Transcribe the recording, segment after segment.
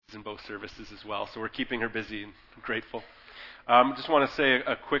in both services as well, so we're keeping her busy and grateful. Just want to say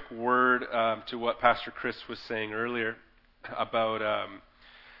a quick word to what Pastor Chris was saying earlier about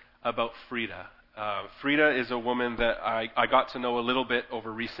Frida. Frida is a woman that I got to know a little bit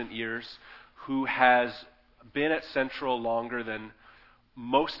over recent years, who has been at Central longer than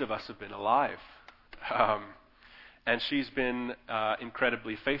most of us have been alive. And she's been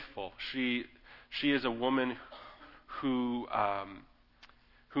incredibly faithful. She is a woman who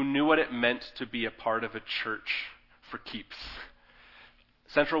knew what it meant to be a part of a church for keeps.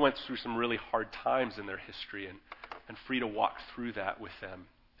 Central went through some really hard times in their history, and Frida walked through that with them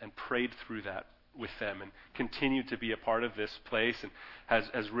and prayed through that with them and continued to be a part of this place and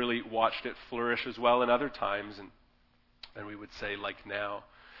has really watched it flourish as well in other times, and we would say like now.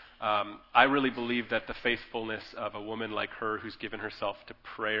 I really believe that the faithfulness of a woman like her who's given herself to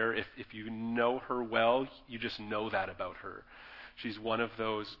prayer, if you know her well, you just know that about her. She's one of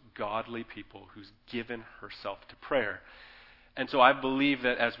those godly people who's given herself to prayer. And so I believe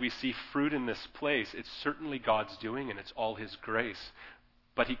that as we see fruit in this place, it's certainly God's doing and it's all His grace.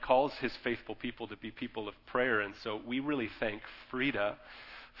 But He calls His faithful people to be people of prayer. And so we really thank Frida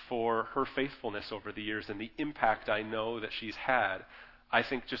for her faithfulness over the years and the impact I know that she's had. I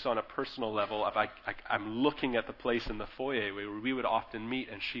think just on a personal level, I'm looking at the place in the foyer where we would often meet,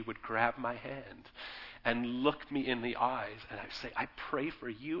 and she would grab my hand and look me in the eyes, and I'd say, I pray for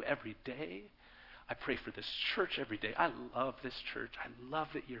you every day. I pray for this church every day. I love this church. I love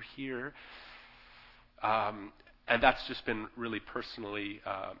that you're here. And that's just been really personally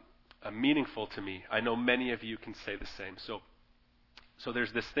meaningful to me. I know many of you can say the same. So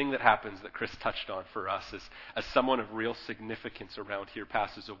there's this thing that happens that Chris touched on for us as someone of real significance around here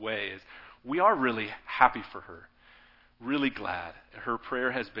passes away, is we are really happy for her, really glad. Her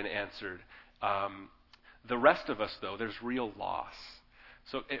prayer has been answered. The rest of us, though, there's real loss.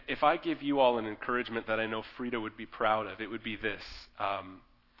 So if I give you all an encouragement that I know Frida would be proud of, it would be this.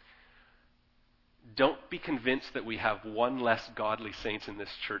 Don't be convinced that we have one less godly saint in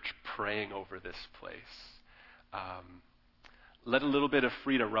this church praying over this place. Let a little bit of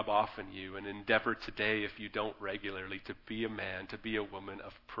Frida rub off on you, and endeavor today, if you don't regularly, to be a man, to be a woman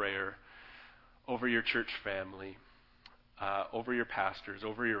of prayer over your church family, over your pastors,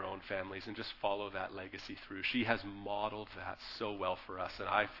 over your own families, and just follow that legacy through. She has modeled that so well for us, and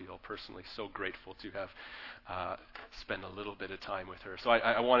I feel personally so grateful to have spent a little bit of time with her. So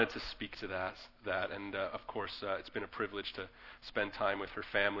I wanted to speak to that, and of course it's been a privilege to spend time with her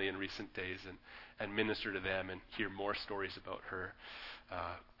family in recent days and minister to them and hear more stories about her.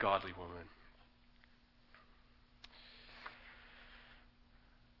 Godly woman.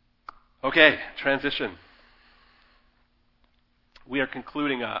 Okay, transition. We are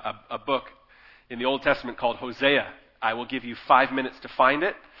concluding a book in the Old Testament called Hosea. I will give you 5 minutes to find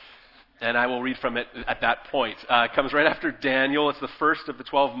it, and I will read from it at that point. It comes right after Daniel. It's the first of the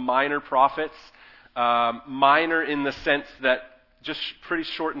 12 minor prophets. Minor in the sense that just pretty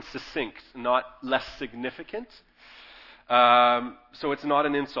short and succinct, not less significant. So it's not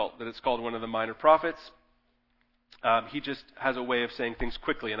an insult that it's called one of the minor prophets. He just has a way of saying things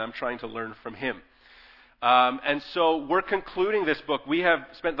quickly, and I'm trying to learn from him. And so we're concluding this book. We have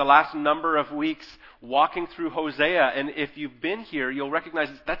spent the last number of weeks walking through Hosea, and if you've been here, you'll recognize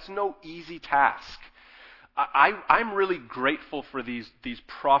that's no easy task. I'm really grateful for these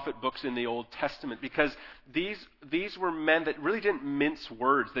prophet books in the Old Testament, because these were men that really didn't mince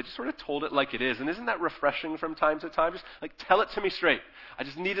words. They just sort of told it like it is. And isn't that refreshing from time to time? Just like, tell it to me straight. I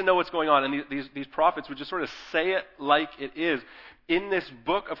just need to know what's going on. And these prophets would just sort of say it like it is. In this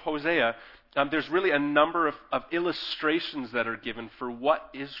book of Hosea, there's really a number of illustrations that are given for what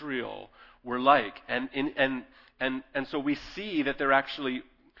Israel were like. And so we see that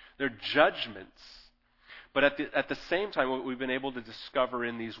they're judgments. But at the same time, what we've been able to discover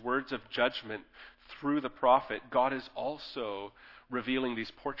in these words of judgment through the prophet, God is also revealing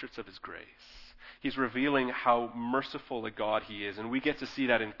these portraits of His grace. He's revealing how merciful a God He is. And we get to see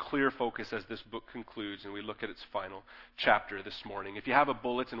that in clear focus as this book concludes and we look at its final chapter this morning. If you have a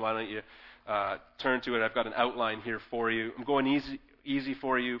bulletin, why don't you turn to it? I've got an outline here for you. I'm going easy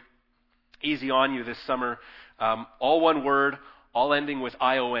for you, easy on you this summer. All one word, all ending with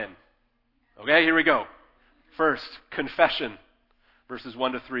ION. Okay, here we go. First, confession, verses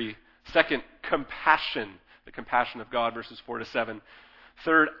 1 to 3. Second, compassion, the compassion of God, verses 4 to 7.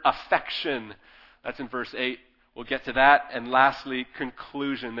 Third, affection, that's in verse 8. We'll get to that. And lastly,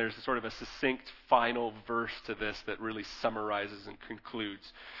 conclusion. There's sort of a succinct final verse to this that really summarizes and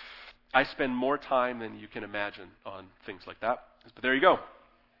concludes. I spend more time than you can imagine on things like that. But there you go.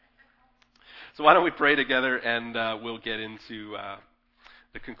 So why don't we pray together, and we'll get into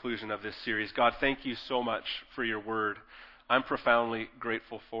the conclusion of this series. God, thank you so much for your word. I'm profoundly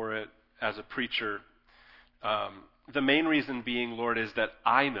grateful for it as a preacher. The main reason being, Lord, is that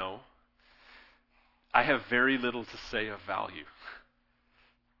I know I have very little to say of value.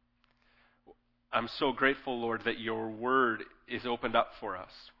 I'm so grateful, Lord, that your word is opened up for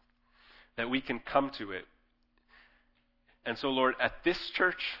us, that we can come to it. And so, Lord, at this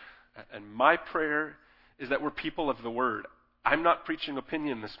church, and my prayer is that we're people of the word. I'm not preaching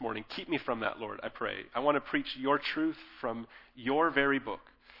opinion this morning. Keep me from that, Lord, I pray. I want to preach your truth from your very book.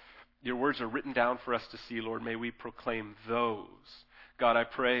 Your words are written down for us to see, Lord. May we proclaim those. God, I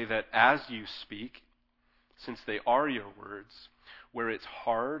pray that as you speak, since they are your words, where it's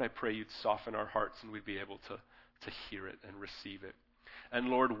hard, I pray you'd soften our hearts and we'd be able to hear it and receive it. And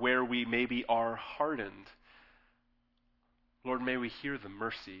Lord, where we maybe are hardened, Lord, may we hear the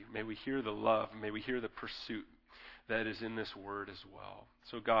mercy, may we hear the love, may we hear the pursuit that is in this word as well.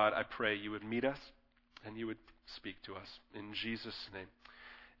 So God, I pray you would meet us and you would speak to us. In Jesus' name,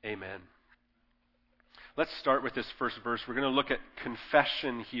 amen. Let's start with this first verse. We're going to look at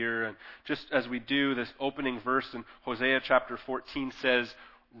confession here. And just as we do, this opening verse in Hosea chapter 14 says,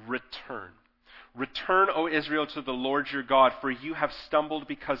 return. Return, O Israel, to the Lord your God, for you have stumbled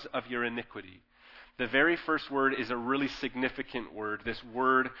because of your iniquity. The very first word is a really significant word, this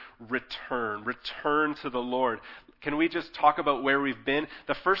word return. Return to the Lord. Can we just talk about where we've been?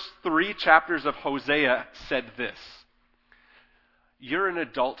 The first 3 chapters of Hosea said this: you're an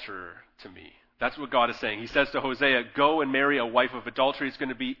adulterer to me. That's what God is saying. He says to Hosea, go and marry a wife of adultery. It's going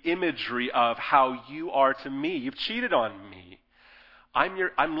to be imagery of how you are to me. You've cheated on me.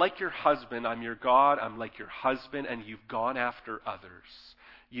 I'm like your husband. I'm your God. I'm like your husband, and you've gone after others.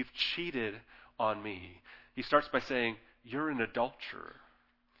 You've cheated on me. He starts by saying, you're an adulterer.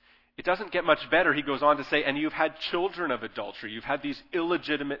 It doesn't get much better. He goes on to say, and you've had children of adultery. You've had these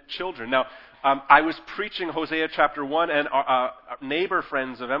illegitimate children. Now, I was preaching Hosea chapter 1, and our neighbor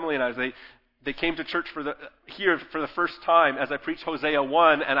friends of Emily and I, they came to church here for the first time as I preached Hosea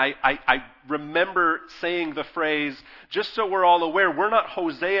 1, and I remember saying the phrase, just so we're all aware, we're not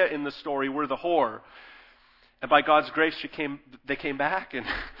Hosea in the story, we're the whore. And by God's grace, they came back, and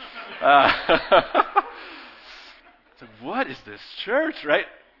so what is this church, right?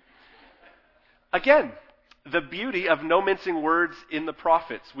 Again, the beauty of no mincing words in the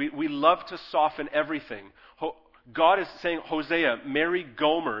prophets. We love to soften everything. God is saying, Hosea, marry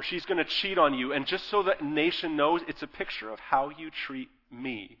Gomer. She's going to cheat on you. And just so that nation knows, it's a picture of how you treat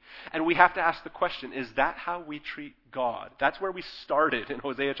me. And we have to ask the question, is that how we treat God? That's where we started in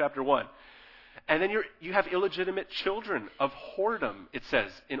Hosea chapter 1. And then you have illegitimate children of whoredom, it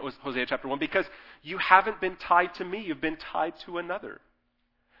says in Hosea chapter 1, because you haven't been tied to me, you've been tied to another.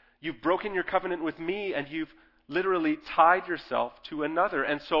 You've broken your covenant with me, and you've literally tied yourself to another.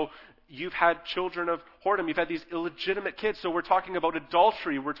 And so you've had children of whoredom. You've had these illegitimate kids. So we're talking about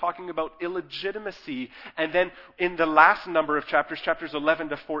adultery. We're talking about illegitimacy. And then in the last number of chapters, chapters 11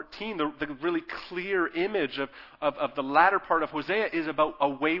 to 14, the really clear image of the latter part of Hosea is about a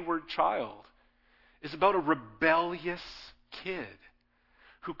wayward child. It's about a rebellious kid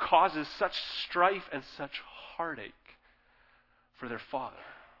who causes such strife and such heartache for their father.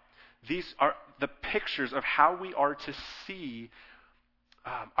 These are the pictures of how we are to see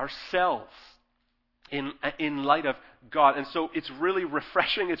ourselves in light of God. And so it's really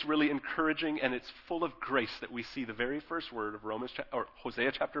refreshing, it's really encouraging, and it's full of grace that we see the very first word of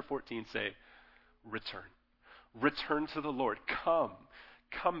Hosea chapter 14 say, return. Return to the Lord.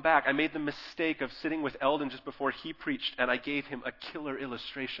 Come back. I made the mistake of sitting with Eldon just before he preached, and I gave him a killer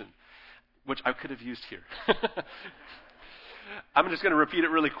illustration, which I could have used here. I'm just going to repeat it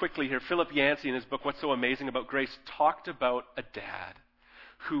really quickly here. Philip Yancey, in his book, What's So Amazing About Grace, talked about a dad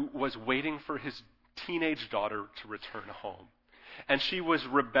who was waiting for his teenage daughter to return home. And she was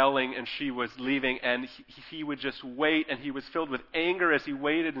rebelling and she was leaving, and he would just wait, and he was filled with anger as he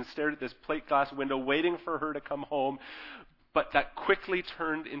waited and stared at this plate glass window waiting for her to come home. But that quickly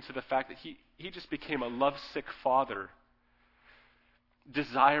turned into the fact that he just became a lovesick father,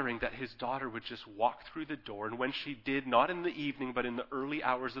 desiring that his daughter would just walk through the door. And when she did, not in the evening, but in the early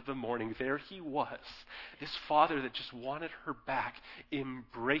hours of the morning, there he was, this father that just wanted her back,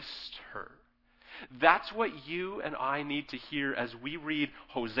 embraced her. That's what you and I need to hear as we read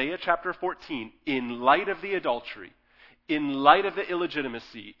Hosea chapter 14 in light of the adultery, in light of the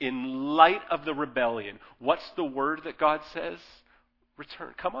illegitimacy, in light of the rebellion. What's the word that God says?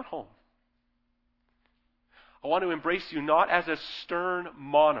 Return. Come on home. I want to embrace you not as a stern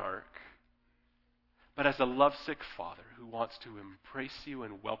monarch, but as a lovesick father who wants to embrace you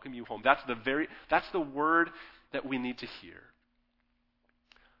and welcome you home. That's the word that we need to hear.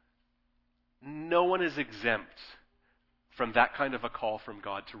 no one is exempt from that kind of a call from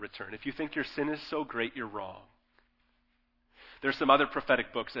God to return. If you think your sin is so great, you're wrong. There's some other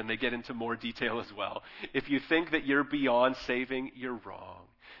prophetic books, and they get into more detail as well. If you think that you're beyond saving, you're wrong.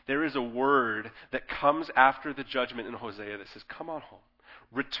 There is a word that comes after the judgment in Hosea that says, come on home.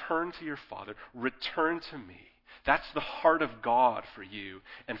 Return to your father. Return to me. That's the heart of God for you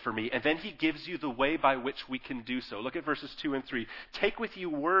and for me. And then he gives you the way by which we can do so. Look at verses 2 and 3. Take with you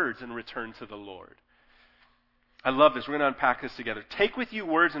words and return to the Lord. I love this. We're going to unpack this together. Take with you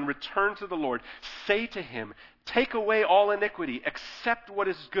words and return to the Lord. Say to him, take away all iniquity, accept what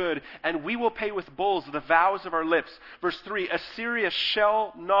is good, and we will pay with bulls the vows of our lips. Verse 3, Assyria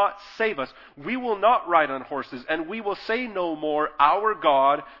shall not save us. We will not ride on horses, and we will say no more, our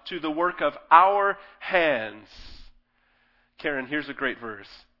God, to the work of our hands. Karen, here's a great verse.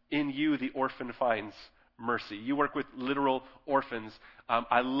 In you the orphan finds mercy. You work with literal orphans.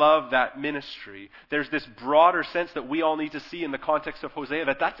 I love that ministry. There's this broader sense that we all need to see in the context of Hosea,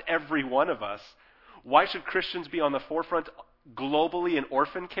 that that's every one of us. Why should Christians be on the forefront globally in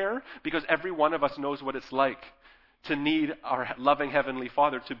orphan care? Because every one of us knows what it's like to need our loving Heavenly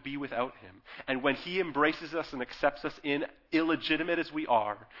Father, to be without him. And when he embraces us and accepts us in, illegitimate as we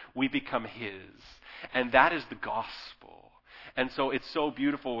are, we become his. And that is the gospel. And so it's so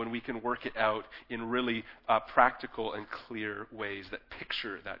beautiful when we can work it out in really practical and clear ways that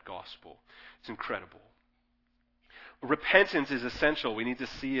picture that gospel. It's incredible. Repentance is essential. We need to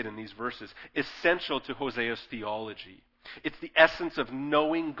see it in these verses. Essential to Hosea's theology. It's the essence of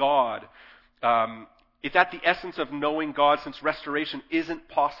knowing God. It's at the essence of knowing God, since restoration isn't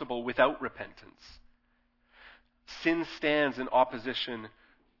possible without repentance. Sin stands in opposition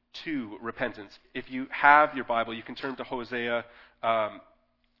to repentance. If you have your Bible, you can turn to Hosea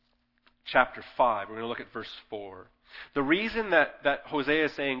chapter 5. We're going to look at verse 4. The reason that Hosea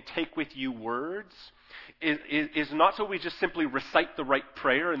is saying, take with you words, is not so we just simply recite the right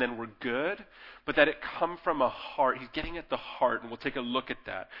prayer and then we're good, but that it come from a heart. He's getting at the heart, and we'll take a look at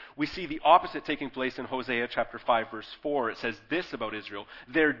that. We see the opposite taking place in Hosea chapter 5, verse 4. It says this about Israel: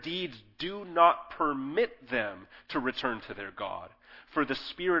 their deeds do not permit them to return to their God. For the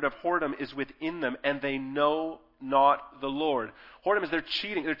spirit of whoredom is within them, and they know not the Lord. Whoredom is they're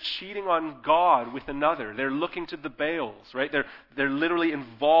cheating. They're cheating on God with another. They're looking to the Baals, right? They're literally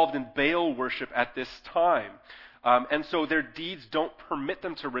involved in Baal worship at this time. And so their deeds don't permit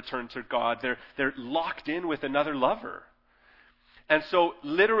them to return to God. They're locked in with another lover. And so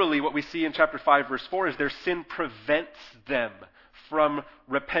literally what we see in chapter 5, verse 4 is their sin prevents them from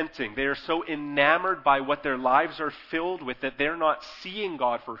repenting. They are so enamored by what their lives are filled with that they're not seeing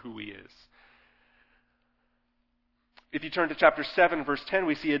God for who he is. If you turn to chapter 7, verse 10,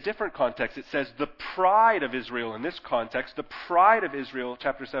 we see a different context. It says, the pride of Israel in this context, the pride of Israel,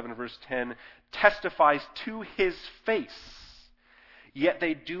 chapter 7, verse 10, testifies to his face. Yet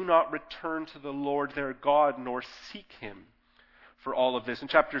they do not return to the Lord their God, nor seek him for all of this. In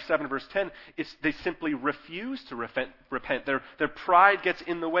chapter 7, verse 10, they simply refuse to repent. Their pride gets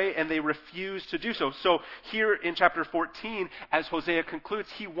in the way, and they refuse to do so. So here in chapter 14, as Hosea concludes,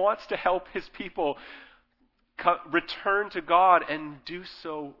 he wants to help his people return to God and do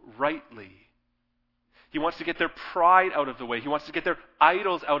so rightly. He wants to get their pride out of the way. He wants to get their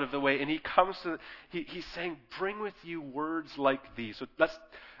idols out of the way. And he's saying, bring with you words like these. So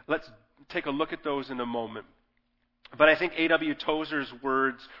let's take a look at those in a moment. But I think A.W. Tozer's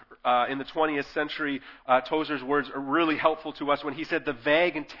words in the 20th century, Tozer's words are really helpful to us when he said, the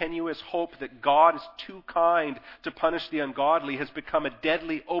vague and tenuous hope that God is too kind to punish the ungodly has become a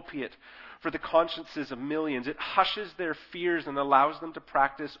deadly opiate for the consciences of millions. It hushes their fears and allows them to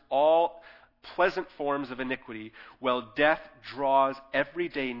practice all pleasant forms of iniquity, while death draws every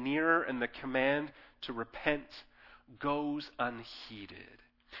day nearer and the command to repent goes unheeded.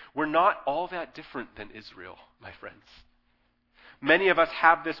 We're not all that different than Israel, my friends. Many of us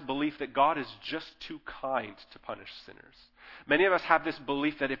have this belief that God is just too kind to punish sinners. Many of us have this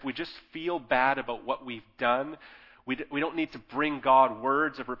belief that if we just feel bad about what we've done, we don't need to bring God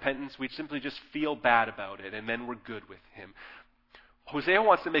words of repentance. We simply just feel bad about it, and then we're good with him. Hosea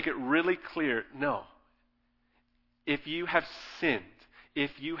wants to make it really clear, no. If you have sinned,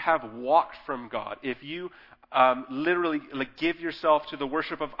 if you have walked from God, if you literally give yourself to the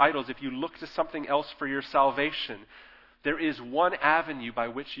worship of idols, if you look to something else for your salvation, there is one avenue by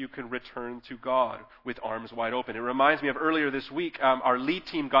which you can return to God with arms wide open. It reminds me of earlier this week, our lead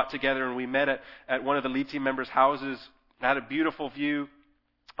team got together and we met at one of the lead team members' houses, had a beautiful view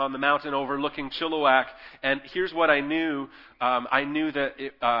on the mountain overlooking Chilliwack, and here's what I knew. I knew that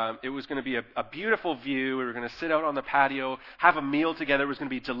it was going to be a beautiful view. We were going to sit out on the patio, have a meal together. It was going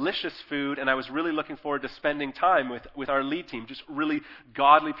to be delicious food, and I was really looking forward to spending time with our lead team, just really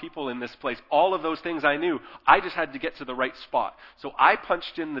godly people in this place. All of those things I knew. I just had to get to the right spot. So I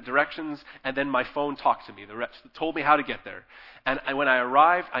punched in the directions, and then my phone talked to me. The reps told me how to get there. And when I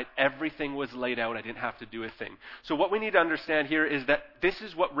arrived, everything was laid out. I didn't have to do a thing. So what we need to understand here is that this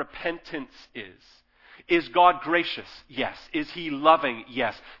is what repentance is. Is God gracious? Yes. Is He loving?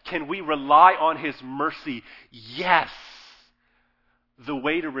 Yes. Can we rely on His mercy? Yes. The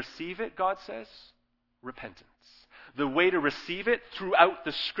way to receive it, God says, repentance. The way to receive it throughout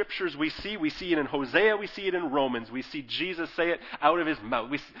the scriptures we see it in Hosea, we see it in Romans, we see Jesus say it out of His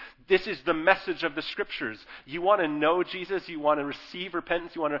mouth. This is the message of the scriptures. You want to know Jesus, you want to receive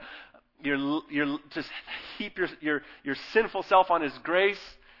repentance, you want to you're just heap your sinful self on His grace.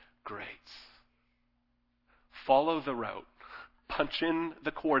 Great. Follow the route. Punch in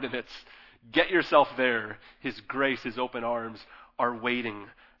the coordinates. Get yourself there. His grace, His open arms are waiting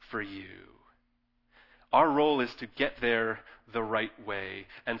for you. Our role is to get there the right way.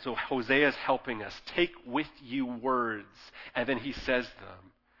 And so Hosea is helping us. Take with you words. And then he says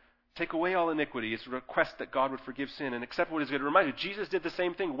them. Take away all iniquity. It's a request that God would forgive sin and accept what is good. Remind you, Jesus did the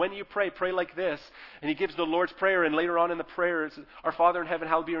same thing. When you pray, pray like this. And He gives the Lord's Prayer. And later on in the prayer, it's, Our Father in heaven,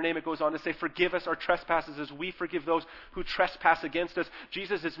 hallowed be your name. It goes on to say, forgive us our trespasses as we forgive those who trespass against us.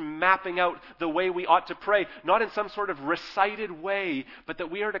 Jesus is mapping out the way we ought to pray. Not in some sort of recited way, but that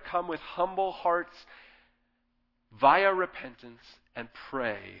we are to come with humble hearts via repentance and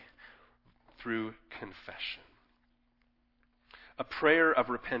pray through confession. A prayer of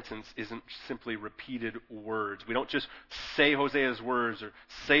repentance isn't simply repeated words. We don't just say Hosea's words or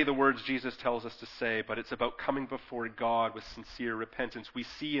say the words Jesus tells us to say, but it's about coming before God with sincere repentance. We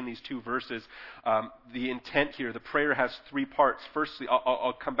see in these two verses the intent here. The prayer has three parts. Firstly,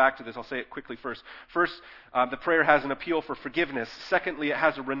 I'll come back to this. I'll say it quickly first. First, the prayer has an appeal for forgiveness. Secondly, it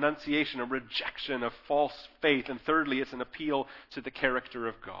has a renunciation, a rejection of false faith. And thirdly, it's an appeal to the character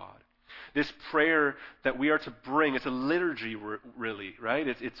of God. This prayer that we are to bring, it's a liturgy really, right?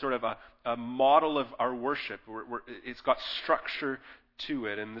 It's sort of a model of our worship. It's got structure to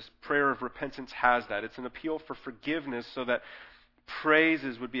it, and this prayer of repentance has that. It's an appeal for forgiveness so that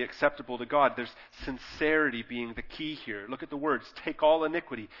praises would be acceptable to God. There's sincerity being the key here. Look at the words, take all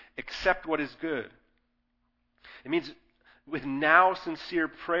iniquity, accept what is good. It means with now sincere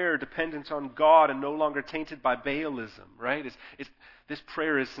prayer, dependence on God and no longer tainted by Baalism, right? This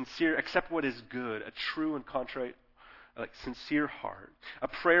prayer is sincere, accept what is good, a true and contrite, sincere heart. A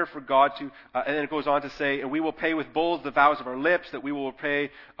prayer for God to, and then it goes on to say, and we will pay with bulls the vows of our lips, that we will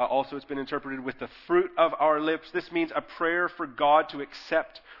pay, also it's been interpreted with the fruit of our lips. This means a prayer for God to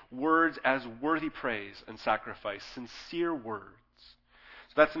accept words as worthy praise and sacrifice, sincere words.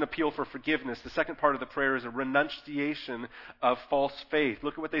 So that's an appeal for forgiveness. The second part of the prayer is a renunciation of false faith.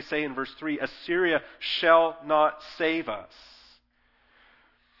 Look at what they say in verse 3. Assyria shall not save us.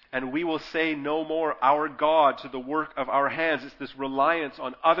 And we will say no more, our God, to the work of our hands. It's this reliance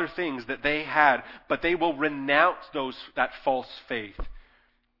on other things that they had. But they will renounce that false faith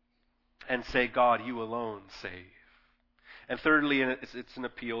and say, God, you alone save. And thirdly, it's an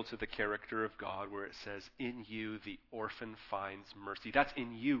appeal to the character of God, where it says, in you the orphan finds mercy. That's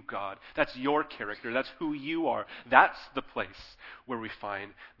in you, God. That's your character. That's who you are. That's the place where we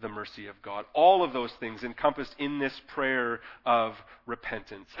find the mercy of God. All of those things encompassed in this prayer of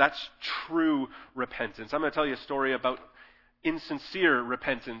repentance. That's true repentance. I'm going to tell you a story about insincere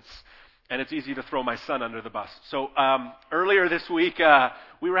repentance. And it's easy to throw my son under the bus. So earlier this week,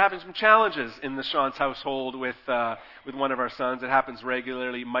 we were having some challenges in the Sean's household with one of our sons. It happens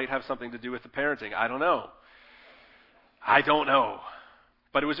regularly. Might have something to do with the parenting. I don't know.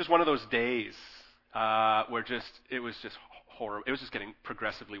 But it was just one of those days where it was just horrible. It was just getting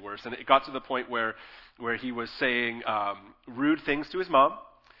progressively worse. And it got to the point where he was saying rude things to his mom.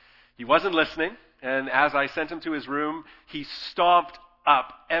 He wasn't listening. And as I sent him to his room, he stomped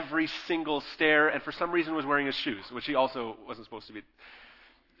up every single stair, and for some reason was wearing his shoes, which he also wasn't supposed to be.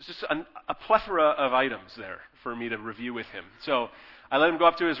 It's just a plethora of items there for me to review with him. So I let him go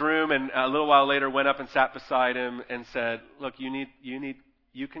up to his room, and a little while later went up and sat beside him and said, look,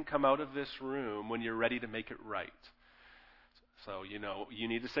 you can come out of this room when you're ready to make it right. So, you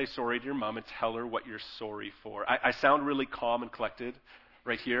need to say sorry to your mom and tell her what you're sorry for. I sound really calm and collected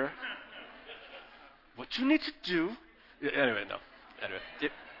right here. What you need to do... Anyway,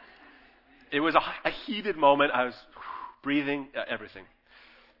 it was a heated moment. I was breathing, everything.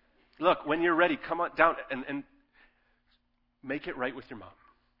 Look, when you're ready, come on down and make it right with your mom.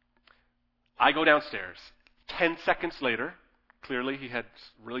 I go downstairs. 10 seconds later, clearly he had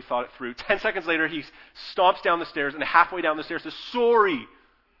really thought it through. 10 seconds later, he stomps down the stairs, and halfway down the stairs says, "Sorry."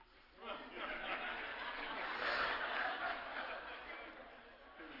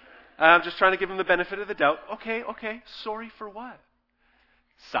 I'm just trying to give him the benefit of the doubt. Okay, sorry for what?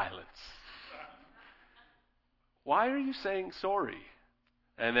 Silence. Why are you saying sorry?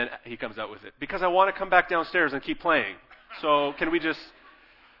 And then he comes out with it. Because I want to come back downstairs and keep playing. So can we just,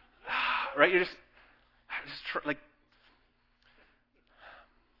 right? You're just like,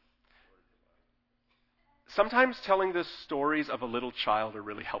 sometimes telling the stories of a little child are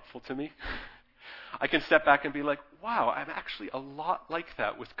really helpful to me. I can step back and be like, wow, I'm actually a lot like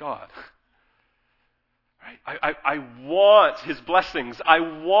that with God. Right? I want His blessings. I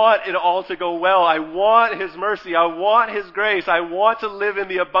want it all to go well. I want His mercy. I want His grace. I want to live in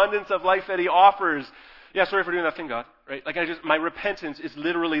the abundance of life that He offers. Yeah, sorry for doing that thing, God. Right? Like my repentance is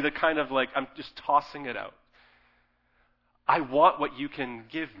literally the kind of like, I'm just tossing it out. I want what you can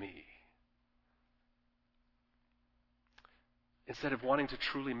give me. Instead of wanting to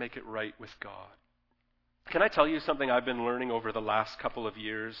truly make it right with God. Can I tell you something I've been learning over the last couple of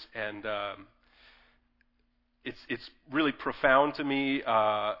years, and it's really profound to me.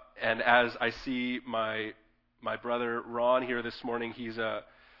 And as I see my brother Ron here this morning, he's a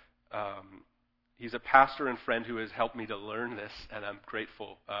pastor and friend who has helped me to learn this, and I'm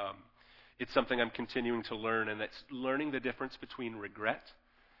grateful. It's something I'm continuing to learn, and it's learning the difference between regret,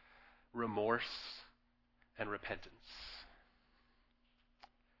 remorse, and repentance.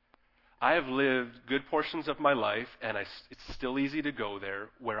 I have lived good portions of my life, and it's still easy to go there,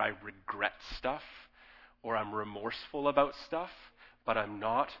 where I regret stuff, or I'm remorseful about stuff, but I'm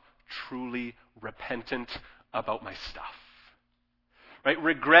not truly repentant about my stuff. Right?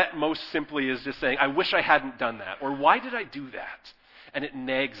 Regret most simply is just saying, I wish I hadn't done that, or why did I do that? And it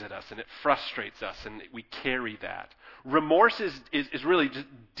nags at us, and it frustrates us, and we carry that. Remorse is really just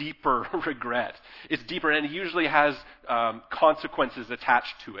deeper regret. It's deeper, and it usually has consequences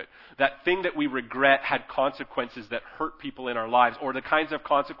attached to it. That thing that we regret had consequences that hurt people in our lives, or the kinds of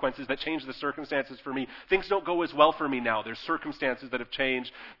consequences that change the circumstances for me. Things don't go as well for me now. There's circumstances that have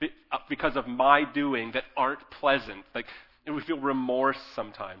changed because of my doing that aren't pleasant. And we feel remorse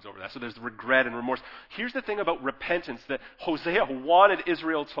sometimes over that. So there's regret and remorse. Here's the thing about repentance that Hosea wanted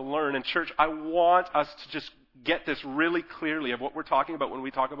Israel to learn. And church, I want us to just get this really clearly of what we're talking about when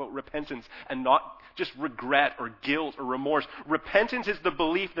we talk about repentance, and not just regret or guilt or remorse. Repentance is the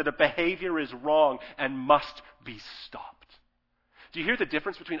belief that a behavior is wrong and must be stopped. Do you hear the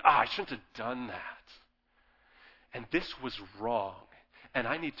difference between, I shouldn't have done that, and this was wrong, and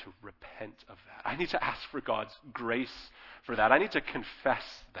I need to repent of that. I need to ask for God's grace for that. I need to confess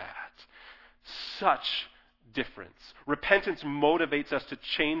that. Such difference. Repentance motivates us to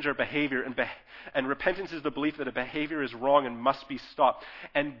change our behavior, and repentance is the belief that a behavior is wrong and must be stopped.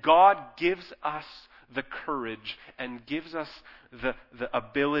 And God gives us the courage and gives us the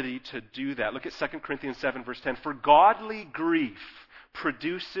ability to do that. Look at 2 Corinthians 7, verse 10. For godly grief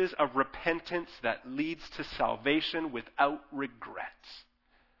produces a repentance that leads to salvation without regret.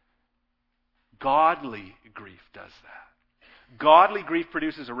 Godly grief does that. Godly grief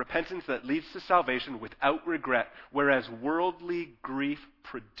produces a repentance that leads to salvation without regret, whereas worldly grief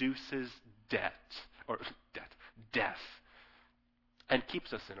produces death, and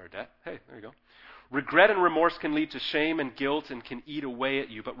keeps us in our debt. Hey, there you go. Regret and remorse can lead to shame and guilt and can eat away at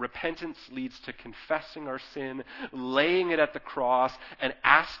you, but repentance leads to confessing our sin, laying it at the cross, and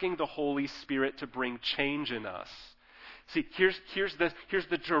asking the Holy Spirit to bring change in us. See, here's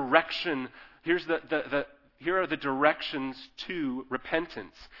the direction. Here are the directions to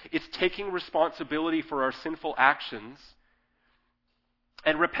repentance. It's taking responsibility for our sinful actions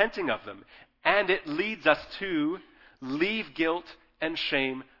and repenting of them. And it leads us to leave guilt and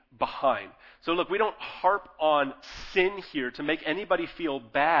shame behind. So look, we don't harp on sin here to make anybody feel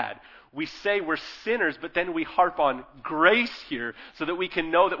bad. We say we're sinners, but then we harp on grace here so that we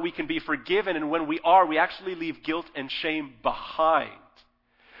can know that we can be forgiven. And when we are, we actually leave guilt and shame behind.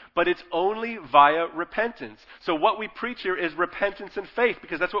 But it's only via repentance. So what we preach here is repentance and faith,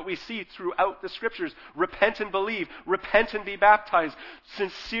 because that's what we see throughout the Scriptures. Repent and believe. Repent and be baptized.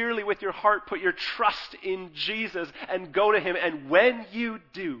 Sincerely with your heart, put your trust in Jesus and go to Him. And when you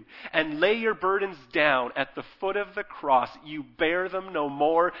do, and lay your burdens down at the foot of the cross, you bear them no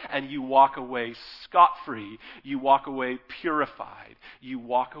more, and you walk away scot-free. You walk away purified. You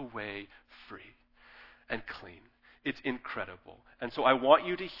walk away free and clean. It's incredible. And so I want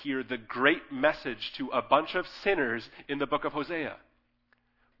you to hear the great message to a bunch of sinners in the book of Hosea.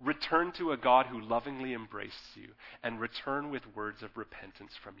 Return to a God who lovingly embraced you, and return with words of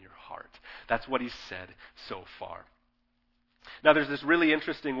repentance from your heart. That's what he's said so far. Now there's this really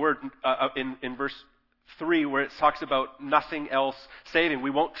interesting word in verse 3 where it talks about nothing else saving. We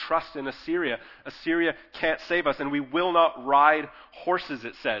won't trust in Assyria. Assyria can't save us, and we will not ride horses,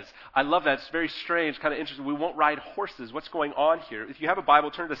 it says. I love that. It's very strange, kind of interesting. We won't ride horses. What's going on here? If you have a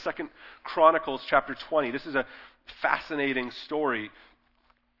Bible, turn to 2 Chronicles chapter 20. This is a fascinating story.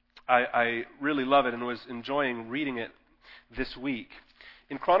 I really love it and was enjoying reading it this week.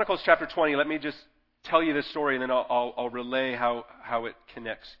 In Chronicles chapter 20, let me just tell you this story, and then I'll relay how it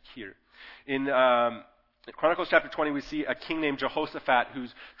connects here. In Chronicles chapter 20, we see a king named Jehoshaphat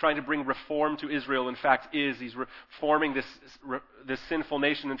who's trying to bring reform to Israel. In fact, he's reforming this sinful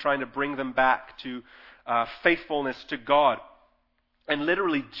nation and trying to bring them back to faithfulness to God. And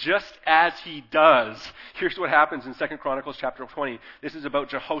literally, just as he does, here's what happens in 2 Chronicles chapter 20. This is about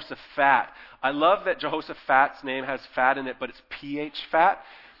Jehoshaphat. I love that Jehoshaphat's name has fat in it, but it's PH fat.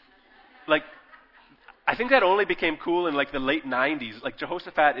 Like, I think that only became cool in like the late 90s. Like,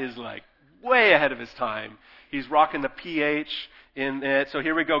 Jehoshaphat is like way ahead of his time. He's rocking the PH in it. So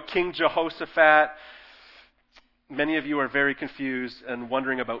here we go, King Jehoshaphat. Many of you are very confused and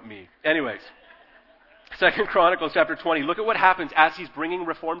wondering about me. Anyways. 2 Chronicles chapter 20. Look at what happens as he's bringing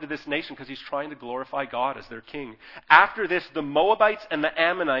reform to this nation because he's trying to glorify God as their king. After this, the Moabites and the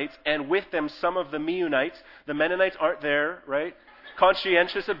Ammonites, and with them some of the Meunites. The Mennonites aren't there, right?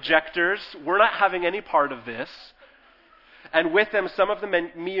 Conscientious objectors. We're not having any part of this. And with them some of the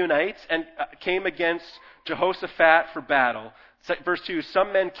Meunites and came against Jehoshaphat for battle. Verse 2,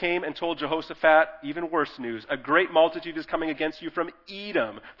 some men came and told Jehoshaphat even worse news. A great multitude is coming against you from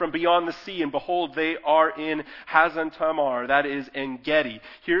Edom, from beyond the sea, and behold, they are in Hazan Tamar, that is En Gedi.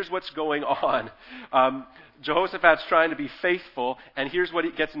 Here's what's going on. Jehoshaphat's trying to be faithful, and here's what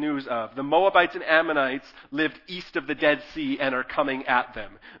he gets news of. The Moabites and Ammonites lived east of the Dead Sea and are coming at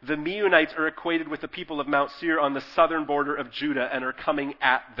them. The Meunites are equated with the people of Mount Seir on the southern border of Judah and are coming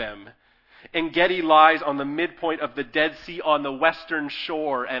at them. En Gedi lies on the midpoint of the Dead Sea on the western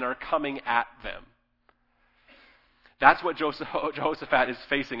shore and are coming at them. That's what Jehoshaphat is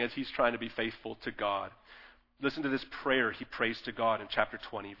facing as he's trying to be faithful to God. Listen to this prayer he prays to God in chapter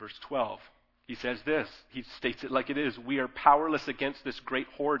 20, verse 12. He says this, he states it like it is. We are powerless against this great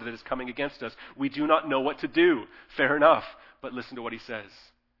horde that is coming against us. We do not know what to do. Fair enough. But listen to what he says.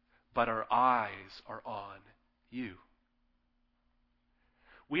 But our eyes are on you.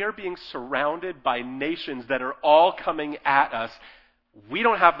 We are being surrounded by nations that are all coming at us. We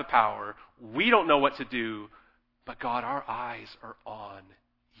don't have the power. We don't know what to do. But God, our eyes are on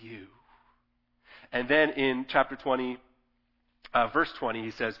you. And then in chapter 20, verse 20,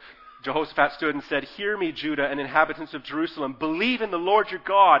 he says, Jehoshaphat stood and said, hear me, Judah and inhabitants of Jerusalem. Believe in the Lord your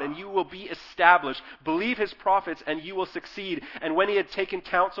God, and you will be established. Believe his prophets, and you will succeed. And when he had taken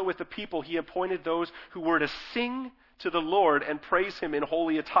counsel with the people, he appointed those who were to sing to the Lord and praise him in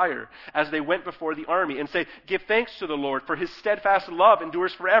holy attire as they went before the army and say, give thanks to the Lord, for his steadfast love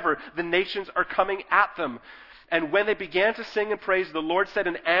endures forever. The nations are coming at them. And when they began to sing and praise, the Lord set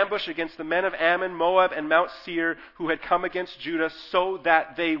an ambush against the men of Ammon, Moab, and Mount Seir who had come against Judah so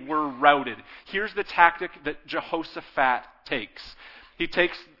that they were routed. Here's the tactic that Jehoshaphat takes. He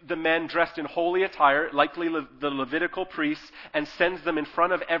takes the men dressed in holy attire, likely the Levitical priests, and sends them in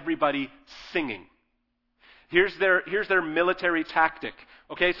front of everybody singing. Here's their military tactic.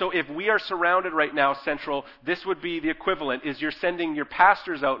 Okay, so if we are surrounded right now, Central, this would be the equivalent, is you're sending your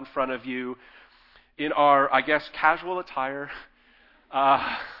pastors out in front of you in our, I guess, casual attire,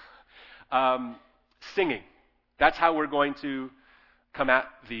 singing. That's how we're going to come at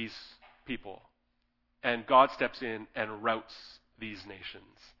these people. And God steps in and routs these nations.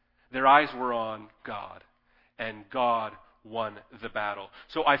 Their eyes were on God, and God won the battle.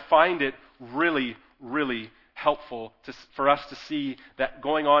 So I find it really, really helpful for us to see that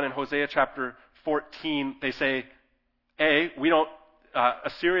going on in Hosea chapter 14, they say,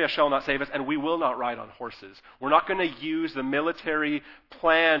 Assyria shall not save us, and we will not ride on horses. We're not going to use the military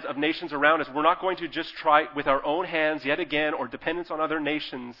plans of nations around us. We're not going to just try with our own hands yet again, or dependence on other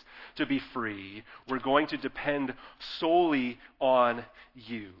nations, to be free. We're going to depend solely on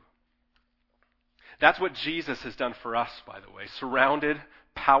you. That's what Jesus has done for us, by the way. Surrounded,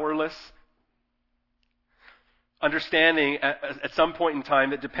 powerless, understanding at some point in time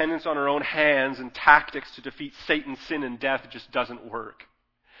that dependence on our own hands and tactics to defeat Satan, sin, and death just doesn't work.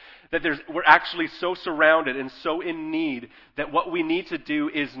 That we're actually so surrounded and so in need that what we need to do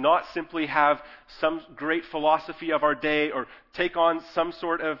is not simply have some great philosophy of our day or take on some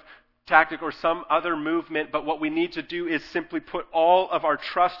sort of tactic or some other movement, but what we need to do is simply put all of our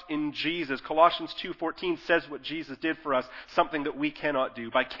trust in Jesus. Colossians 2:14 says what Jesus did for us, something that we cannot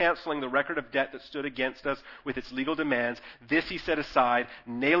do. By canceling the record of debt that stood against us with its legal demands, this he set aside,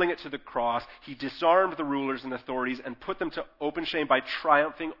 nailing it to the cross. He disarmed the rulers and authorities and put them to open shame by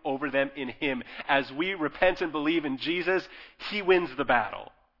triumphing over them in him. As we repent and believe in Jesus, he wins the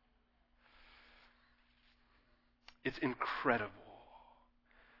battle. It's incredible.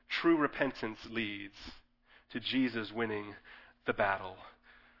 True repentance leads to Jesus winning the battle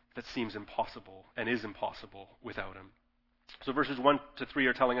that seems impossible and is impossible without him. So verses 1 to 3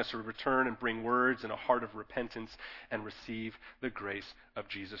 are telling us to return and bring words and a heart of repentance and receive the grace of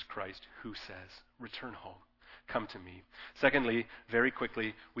Jesus Christ, who says, return home. Come to me. Secondly, very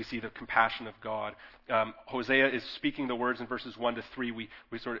quickly, we see the compassion of God. Hosea is speaking the words in verses 1 to 3. We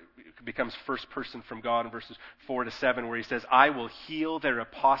sort of, it becomes first person from God in verses 4 to 7, where he says, I will heal their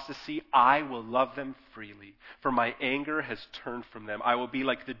apostasy. I will love them freely, for my anger has turned from them. I will be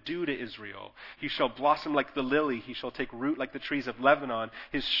like the dew to Israel. He shall blossom like the lily. He shall take root like the trees of Lebanon.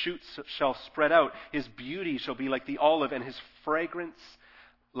 His shoots shall spread out. His beauty shall be like the olive, and his fragrance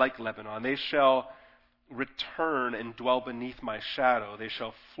like Lebanon. They shall return and dwell beneath my shadow. They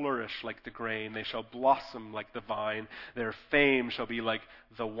shall flourish like the grain. They shall blossom like the vine. Their fame shall be like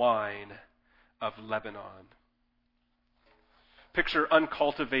the wine of Lebanon. Picture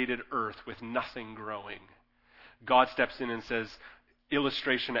uncultivated earth with nothing growing. God steps in and says,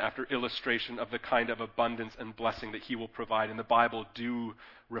 illustration after illustration of the kind of abundance and blessing that he will provide. And the Bible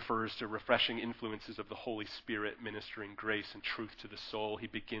refers to refreshing influences of the Holy Spirit ministering grace and truth to the soul. He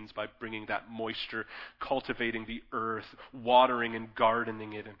begins by bringing that moisture, cultivating the earth, watering and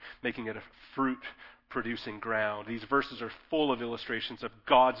gardening it, and making it a fruit-producing ground. These verses are full of illustrations of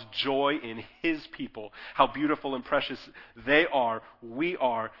God's joy in his people, how beautiful and precious they are, we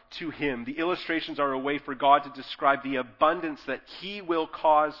are to him. The illustrations are a way for God to describe the abundance that he will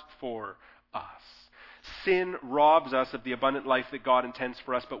cause for us. Sin robs us of the abundant life that God intends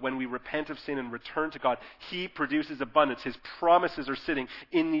for us, but when we repent of sin and return to God, he produces abundance. His promises are sitting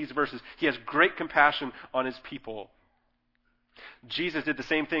in these verses. He has great compassion on his people. Jesus did the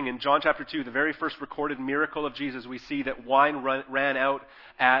same thing. In John chapter 2, the very first recorded miracle of Jesus, we see that wine ran out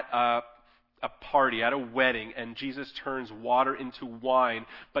at a party, at a wedding, and Jesus turns water into wine,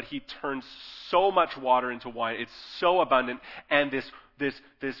 but he turns so much water into wine. It's so abundant, and this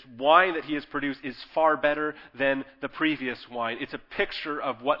wine that he has produced is far better than the previous wine. It's a picture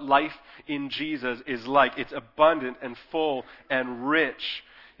of what life in Jesus is like. It's abundant and full and rich.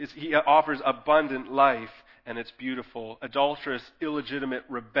 He offers abundant life, and it's beautiful. Adulterous, illegitimate,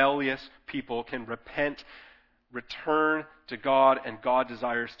 rebellious people can repent, return to God, and God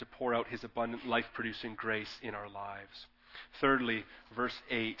desires to pour out his abundant life-producing grace in our lives. Thirdly, verse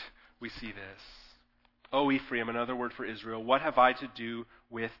 8, we see this. O Ephraim, another word for Israel, what have I to do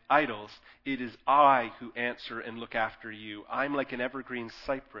with idols? It is I who answer and look after you. I'm like an evergreen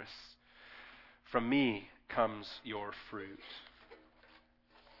cypress. From me comes your fruit.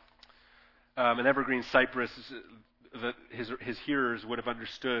 An evergreen cypress, his hearers would have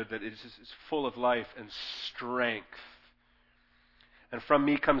understood that it is full of life and strength. And from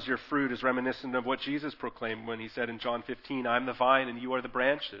me comes your fruit is reminiscent of what Jesus proclaimed when he said in John 15, I'm the vine and you are the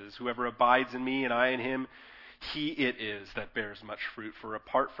branches. Whoever abides in me and I in him, he it is that bears much fruit. For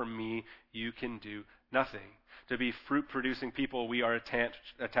apart from me, you can do nothing. To be fruit-producing people, we are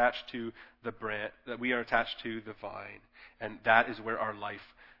attached to the branch, that we are attached to the vine. And that is where our life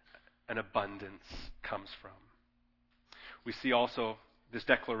and abundance comes from. We see also this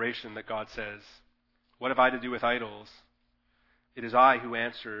declaration that God says, what have I to do with idols? It is I who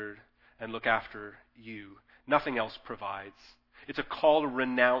answered and look after you. Nothing else provides. It's a call to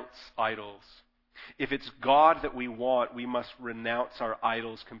renounce idols. If it's God that we want, we must renounce our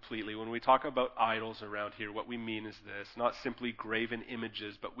idols completely. When we talk about idols around here, what we mean is this, not simply graven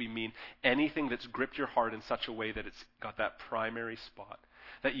images, but we mean anything that's gripped your heart in such a way that it's got that primary spot,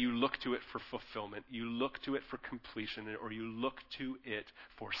 that you look to it for fulfillment, you look to it for completion, or you look to it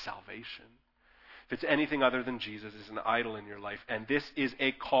for salvation. If it's anything other than Jesus, it's an idol in your life. And this is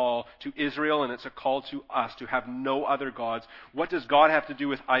a call to Israel, and it's a call to us to have no other gods. What does God have to do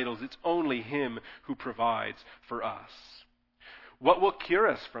with idols? It's only him who provides for us. What will cure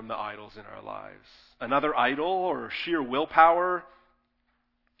us from the idols in our lives? Another idol or sheer willpower?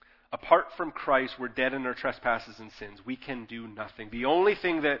 Apart from Christ, we're dead in our trespasses and sins. We can do nothing. The only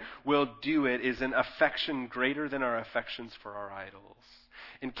thing that will do it is an affection greater than our affections for our idols.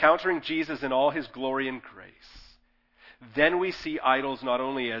 Encountering Jesus in all his glory and grace. then we see idols not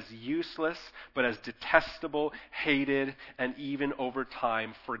only as useless, but as detestable, hated, and even over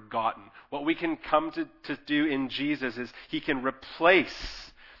time forgotten. What we can come to do in Jesus is he can replace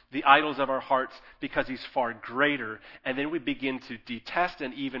the idols of our hearts because he's far greater. And then we begin to detest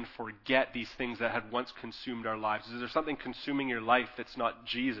and even forget these things that had once consumed our lives. Is there something consuming your life that's not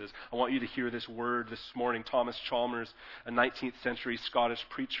Jesus? I want you to hear this word this morning. Thomas Chalmers, a 19th century Scottish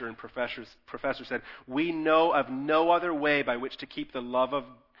preacher and professor said, "We know of no other way by which to keep the love of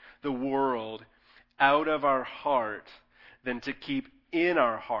the world out of our heart than to keep in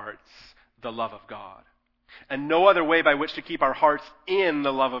our hearts the love of God. And no other way by which to keep our hearts in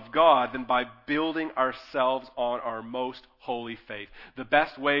the love of God than by building ourselves on our most holy faith." The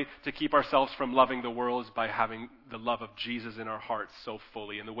best way to keep ourselves from loving the world is by having the love of Jesus in our hearts so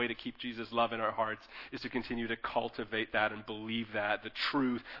fully. And the way to keep Jesus' love in our hearts is to continue to cultivate that and believe that. The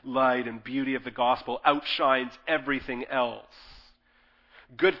truth, light, and beauty of the gospel outshines everything else.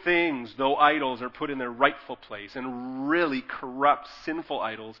 Good things, though idols, are put in their rightful place, and really corrupt, sinful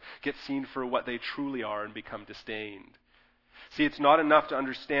idols get seen for what they truly are and become disdained. See, it's not enough to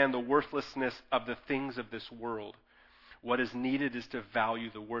understand the worthlessness of the things of this world. What is needed is to value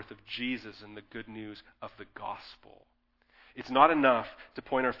the worth of Jesus and the good news of the gospel. It's not enough to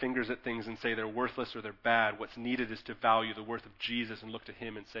point our fingers at things and say they're worthless or they're bad. What's needed is to value the worth of Jesus and look to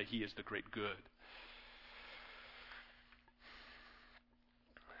him and say he is the great good.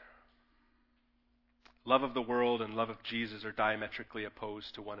 Love of the world and love of Jesus are diametrically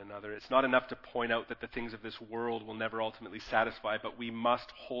opposed to one another. It's not enough to point out that the things of this world will never ultimately satisfy, but we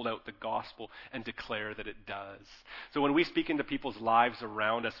must hold out the gospel and declare that it does. So when we speak into people's lives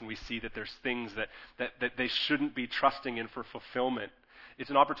around us and we see that there's things that they shouldn't be trusting in for fulfillment,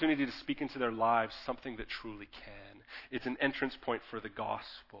 it's an opportunity to speak into their lives something that truly can. It's an entrance point for the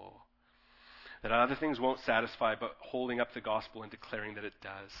gospel. That other things won't satisfy, but holding up the gospel and declaring that it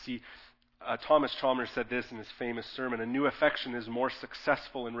does. See, Thomas Chalmers said this in his famous sermon: "A new affection is more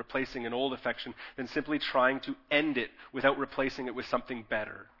successful in replacing an old affection than simply trying to end it without replacing it with something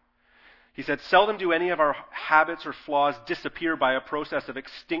better." He said, "Seldom do any of our habits or flaws disappear by a process of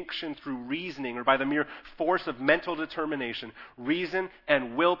extinction through reasoning or by the mere force of mental determination. Reason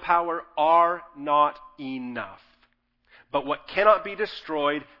and willpower are not enough. But what cannot be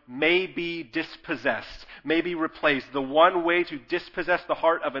destroyed may be dispossessed, may be replaced. The one way to dispossess the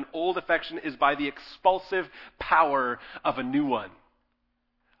heart of an old affection is by the expulsive power of a new one."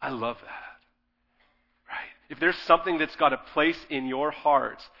 I love that. Right? If there's something that's got a place in your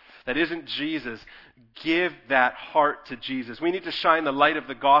heart that isn't Jesus, give that heart to Jesus. We need to shine the light of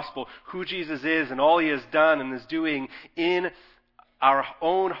the gospel, who Jesus is and all he has done and is doing in our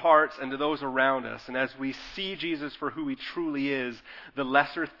own hearts and to those around us. And as we see Jesus for who he truly is, the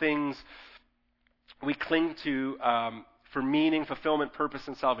lesser things we cling to for meaning, fulfillment, purpose,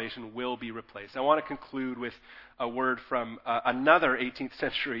 and salvation will be replaced. I want to conclude with a word from another 18th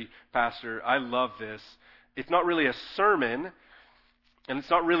century pastor. I love this. It's not really a sermon, and it's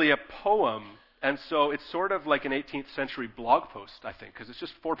not really a poem. And so it's sort of like an 18th century blog post, I think, because it's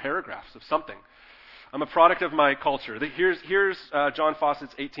just 4 paragraphs of something. I'm a product of my culture. Here's John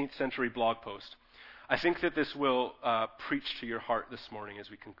Fawcett's 18th century blog post. I think that this will preach to your heart this morning as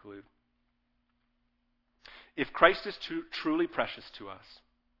we conclude. "If Christ is truly precious to us,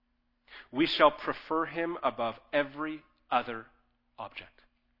 we shall prefer him above every other object.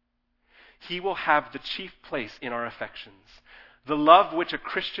 He will have the chief place in our affections. The love which a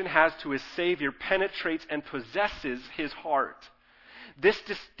Christian has to his Savior penetrates and possesses his heart. This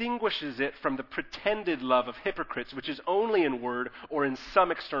distinguishes it from the pretended love of hypocrites, which is only in word or in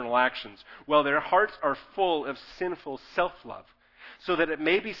some external actions, while their hearts are full of sinful self-love, so that it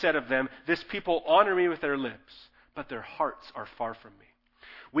may be said of them, 'This people honor me with their lips, but their hearts are far from me.'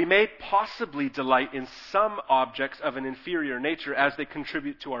 We may possibly delight in some objects of an inferior nature as they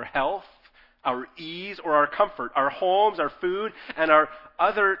contribute to our health, our ease, or our comfort. Our homes, our food, and our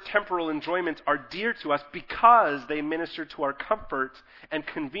other temporal enjoyments are dear to us because they minister to our comfort and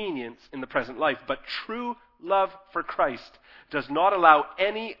convenience in the present life. But true love for Christ does not allow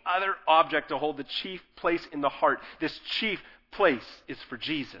any other object to hold the chief place in the heart. This chief place is for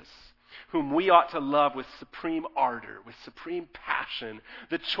Jesus, whom we ought to love with supreme ardor, with supreme passion.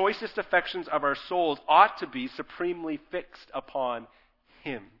 The choicest affections of our souls ought to be supremely fixed upon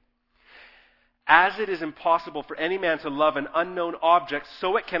him. As it is impossible for any man to love an unknown object,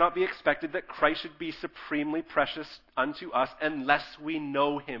 so it cannot be expected that Christ should be supremely precious unto us unless we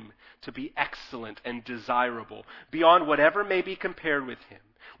know him to be excellent and desirable, beyond whatever may be compared with him.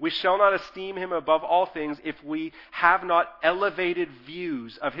 We shall not esteem him above all things if we have not elevated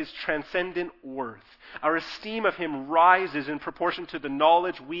views of his transcendent worth. Our esteem of him rises in proportion to the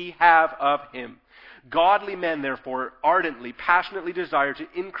knowledge we have of him. Godly men, therefore, ardently, passionately desire to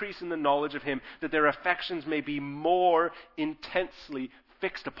increase in the knowledge of him, that their affections may be more intensely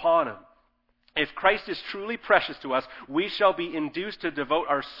fixed upon him. If Christ is truly precious to us, we shall be induced to devote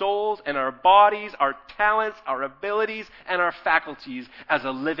our souls and our bodies, our talents, our abilities, and our faculties as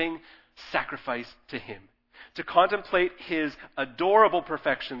a living sacrifice to him. To contemplate his adorable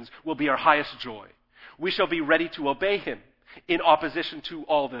perfections will be our highest joy. We shall be ready to obey him. In opposition to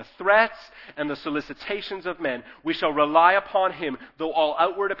all the threats and the solicitations of men, we shall rely upon him. Though all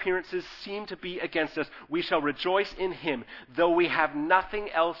outward appearances seem to be against us, we shall rejoice in him. Though we have nothing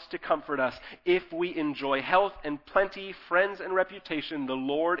else to comfort us, if we enjoy health and plenty, friends and reputation, the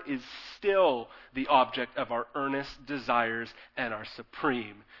Lord is still the object of our earnest desires and our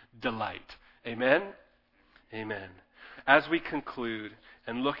supreme delight. Amen? Amen. As we conclude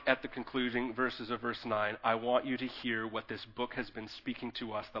and look at the concluding verses of verse 9, I want you to hear what this book has been speaking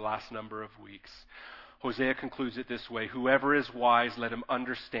to us the last number of weeks. Hosea concludes it this way: whoever is wise, let him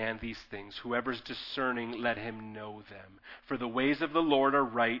understand these things. Whoever is discerning, let him know them. For the ways of the Lord are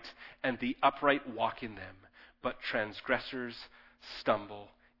right, and the upright walk in them, but transgressors stumble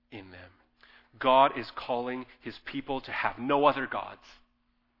in them. God is calling his people to have no other gods.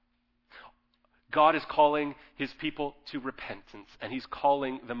 God is calling his people to repentance, and he's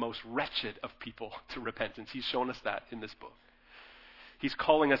calling the most wretched of people to repentance. He's shown us that in this book. He's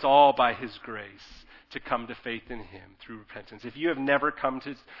calling us all by his grace to come to faith in him through repentance. If you have never come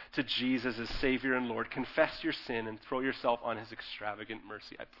to Jesus as Savior and Lord, confess your sin and throw yourself on his extravagant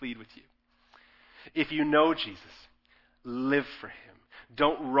mercy. I plead with you. If you know Jesus, live for him.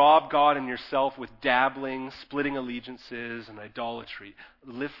 Don't rob God and yourself with dabbling, splitting allegiances, and idolatry.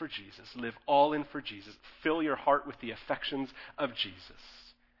 Live for Jesus. Live all in for Jesus. Fill your heart with the affections of Jesus.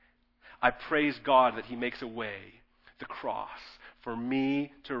 I praise God that he makes a way, the cross, for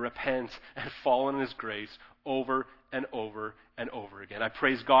me to repent and fall in his grace over and over and over again. I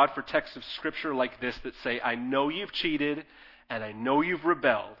praise God for texts of Scripture like this that say, I know you've cheated and I know you've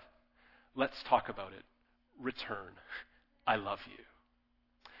rebelled. Let's talk about it. Return. I love you.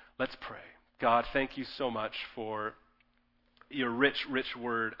 Let's pray. God, thank you so much for your rich, rich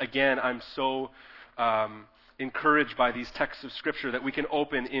word. Again, I'm so encouraged by these texts of Scripture that we can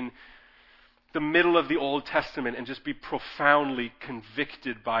open in the middle of the Old Testament and just be profoundly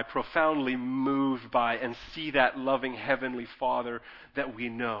convicted by, profoundly moved by, and see that loving Heavenly Father that we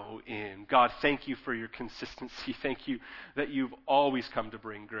know in. God, thank you for your consistency. Thank you that you've always come to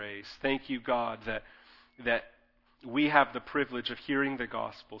bring grace. Thank you, God, that we have the privilege of hearing the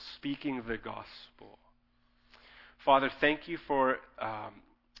gospel, speaking the gospel. Father, thank you for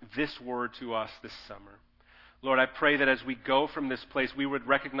this word to us this summer. Lord, I pray that as we go from this place, we would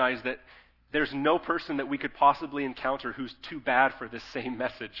recognize that there's no person that we could possibly encounter who's too bad for this same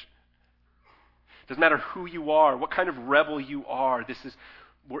message. Doesn't matter who you are, what kind of rebel you are,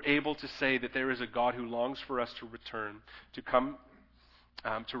 we're able to say that there is a God who longs for us to return, to come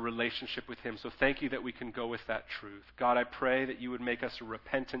to relationship with him. So thank you that we can go with that truth. God, I pray that you would make us a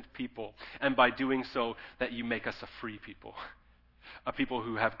repentant people, and by doing so, that you make us a free people. A people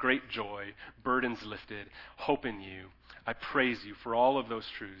who have great joy, burdens lifted, hope in you. I praise you for all of those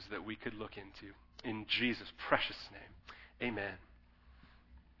truths that we could look into. In Jesus' precious name, amen.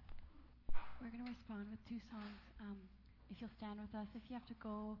 We're going to respond with two songs. If you'll stand with us. If you have to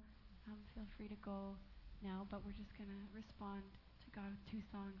go, feel free to go now, but we're just going to respond to God with two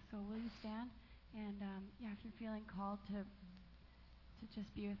songs. So will you stand? And if you're feeling called to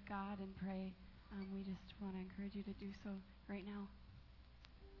just be with God and pray, we just want to encourage you to do so right now.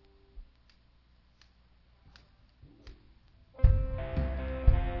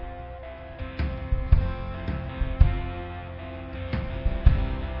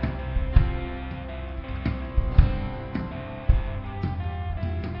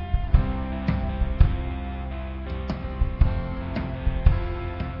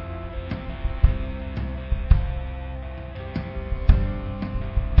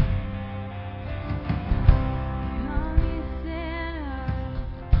 Come, ye sinners.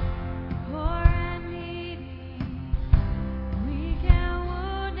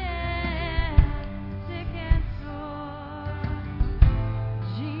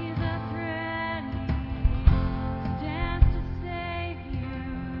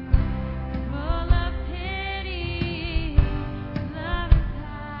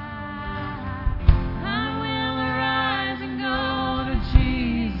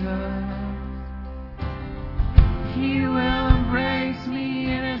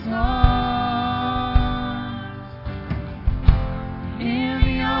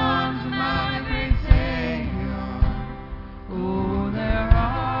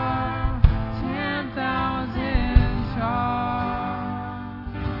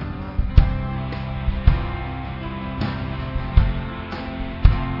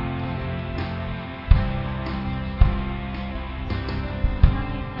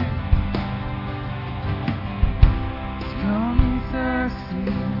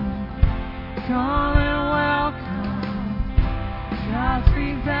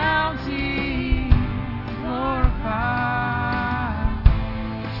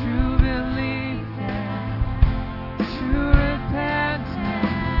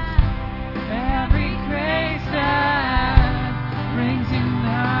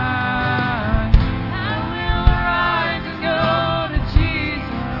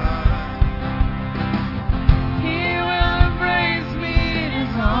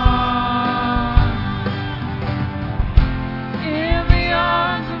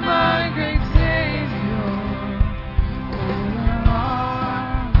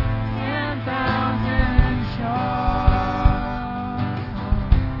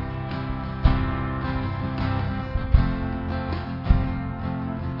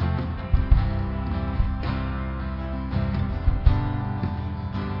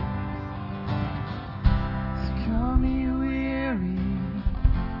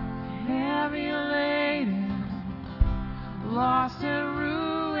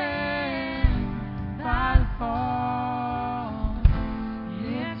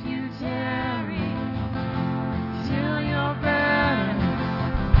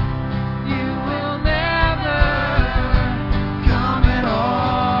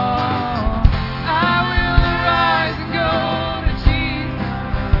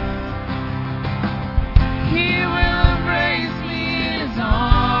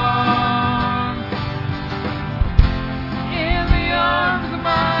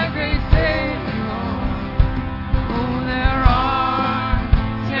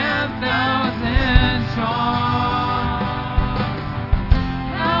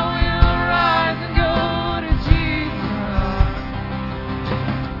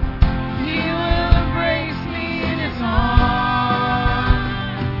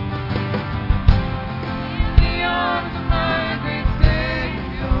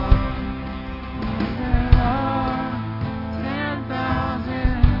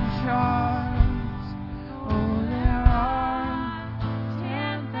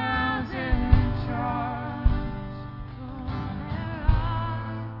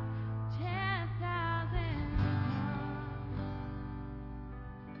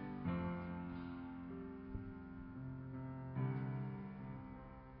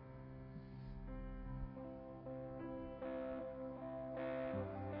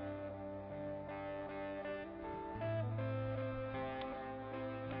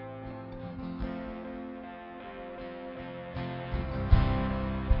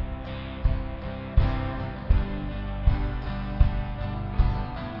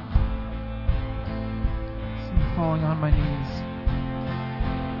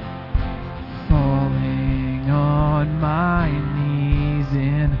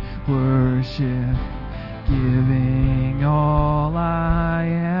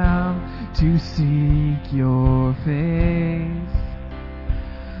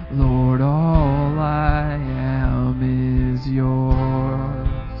 Lord, all I am is yours.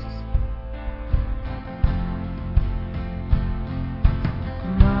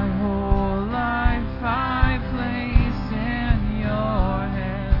 My whole life I place in your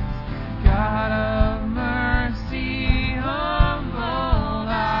hands. God of mercy, humble,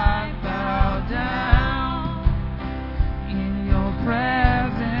 I bow down in your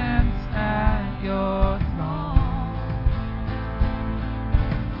presence at your throne.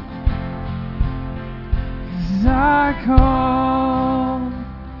 'Cause I call,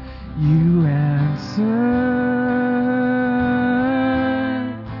 you answered,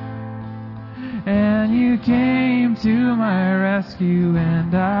 and you came to my rescue,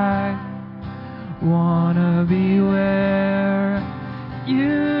 and I wanna be where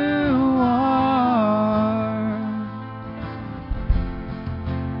you are.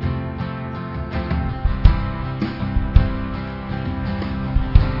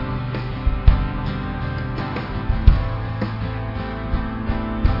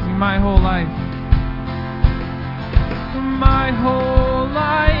 My whole life, my whole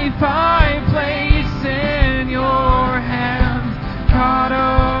life I place in your hands. God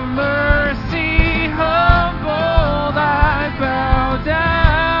of mercy, humbled, I bow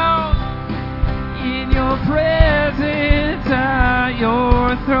down in your presence at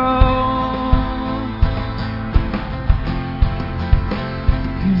your throne.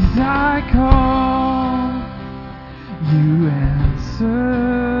 'Cause I call, you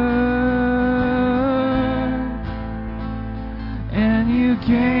answer, and you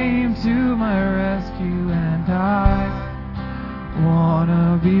came to my rescue, and I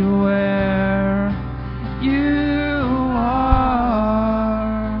wanna be where you are.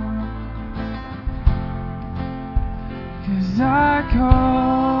 'Cause I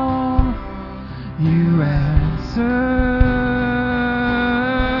call, you answer,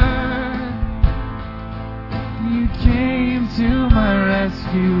 you came to my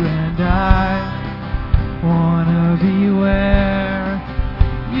rescue, and I wanna be where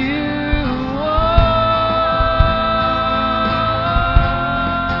you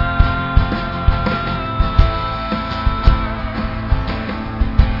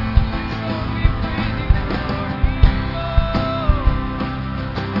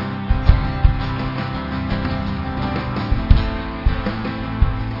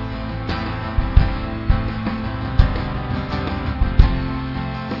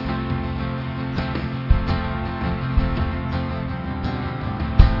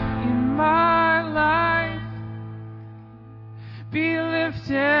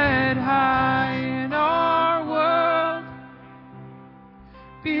lifted high in our world.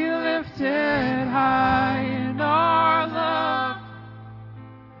 Be lifted high in our love.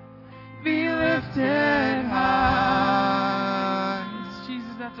 Be lifted high. Yes,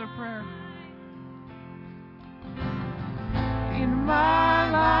 Jesus, that's our prayer. In my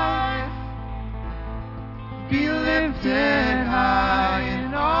life, be lifted high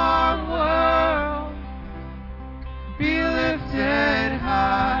in our world. Be lifted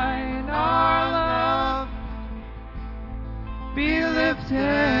high in our love. Be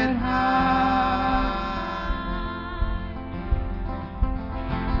lifted high.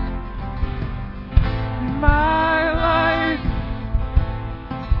 In my life,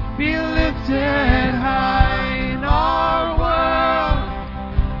 be lifted high in our world.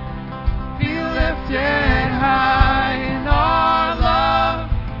 Be lifted high in our love.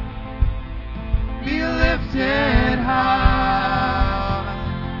 Be lifted high.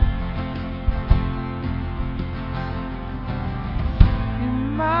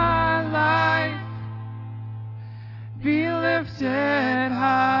 In my life, be lifted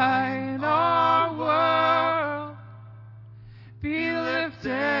high in our world. Be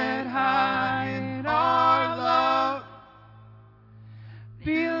lifted high in our love.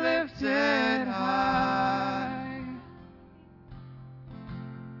 Be lifted high.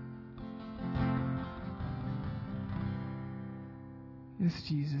 Yes,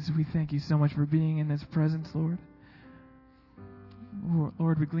 Jesus, we thank you so much for being in this presence, Lord.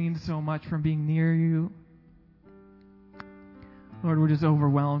 Lord, we gleaned so much from being near you. Lord, we're just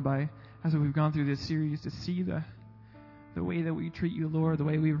overwhelmed by, as we've gone through this series, to see the way that we treat you, Lord, the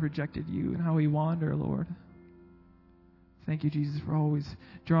way we've rejected you, and how we wander, Lord. Thank you, Jesus, for always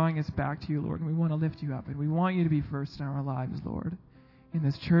drawing us back to you, Lord. And we want to lift you up, and we want you to be first in our lives, Lord, in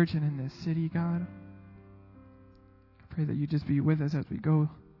this church and in this city, God. I pray that you just be with us as we go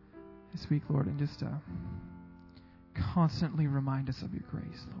this week, Lord, and just constantly remind us of your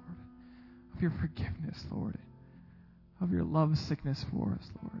grace, Lord, of your forgiveness, Lord, of your love sickness for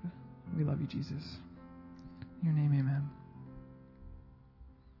us, Lord. We love you, Jesus. In your name, amen.